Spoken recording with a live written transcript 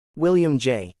William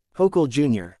J. Hochul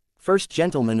Jr., 1st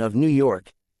Gentleman of New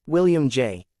York. William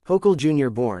J. Hochul Jr.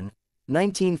 born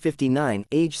 1959,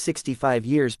 age 65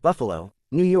 years, Buffalo,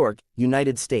 New York,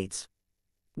 United States.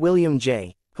 William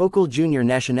J. Hochul Jr.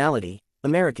 nationality,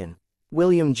 American.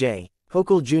 William J.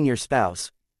 Hochul Jr.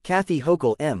 spouse, Kathy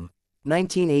Hochul M.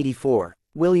 1984.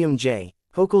 William J.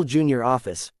 Hochul Jr.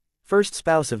 office, first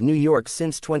spouse of New York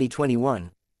since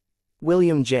 2021.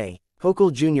 William J.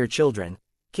 Hochul Jr. children,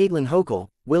 Caitlin Hochul,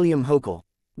 William Hochul.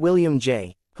 William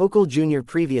J. Hochul Jr.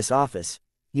 previous office,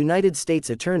 United States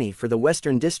Attorney for the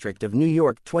Western District of New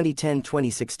York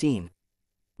 2010-2016.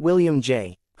 William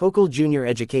J. Hochul Jr.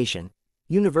 education,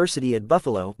 University at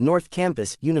Buffalo, North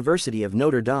Campus, University of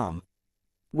Notre Dame.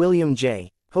 William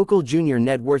J. Hochul Jr.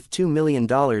 net worth $2 million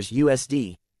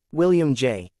USD. William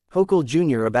J. Hochul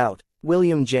Jr. about.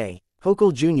 William J.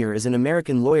 Hochul Jr. is an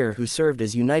American lawyer who served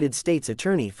as United States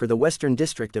Attorney for the Western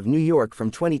District of New York from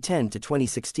 2010 to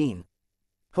 2016.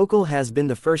 Hochul has been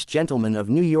the 1st Gentleman of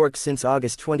New York since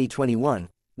August 2021,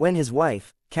 when his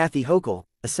wife, Kathy Hochul,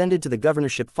 ascended to the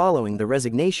governorship following the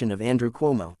resignation of Andrew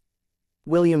Cuomo.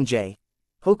 William J.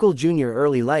 Hochul Jr.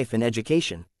 early life and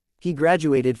education. He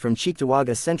graduated from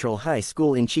Cheektowaga Central High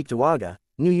School in Cheektowaga,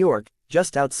 New York,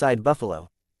 just outside Buffalo.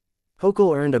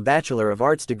 Hochul earned a Bachelor of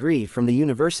Arts degree from the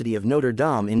University of Notre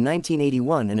Dame in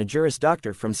 1981 and a Juris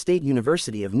Doctor from State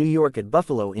University of New York at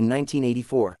Buffalo in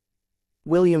 1984.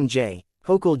 William J.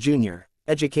 Hochul Jr.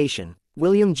 education.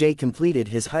 William J. completed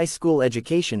his high school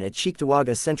education at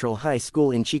Cheektowaga Central High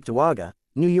School in Cheektowaga,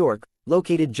 New York,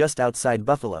 located just outside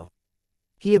Buffalo.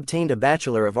 He obtained a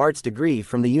Bachelor of Arts degree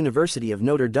from the University of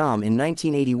Notre Dame in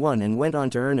 1981 and went on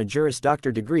to earn a Juris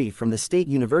Doctor degree from the State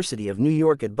University of New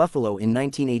York at Buffalo in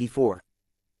 1984.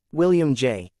 William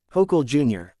J. Hochul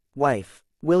Jr. wife.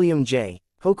 William J.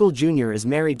 Hochul Jr. is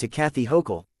married to Kathy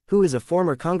Hochul, who is a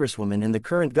former congresswoman and the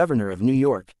current governor of New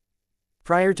York.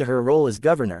 Prior to her role as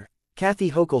governor,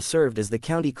 Kathy Hochul served as the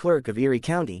county clerk of Erie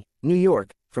County, New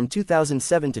York, from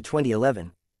 2007 to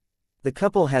 2011. The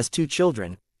couple has 2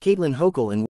 children, Caitlin Hochul and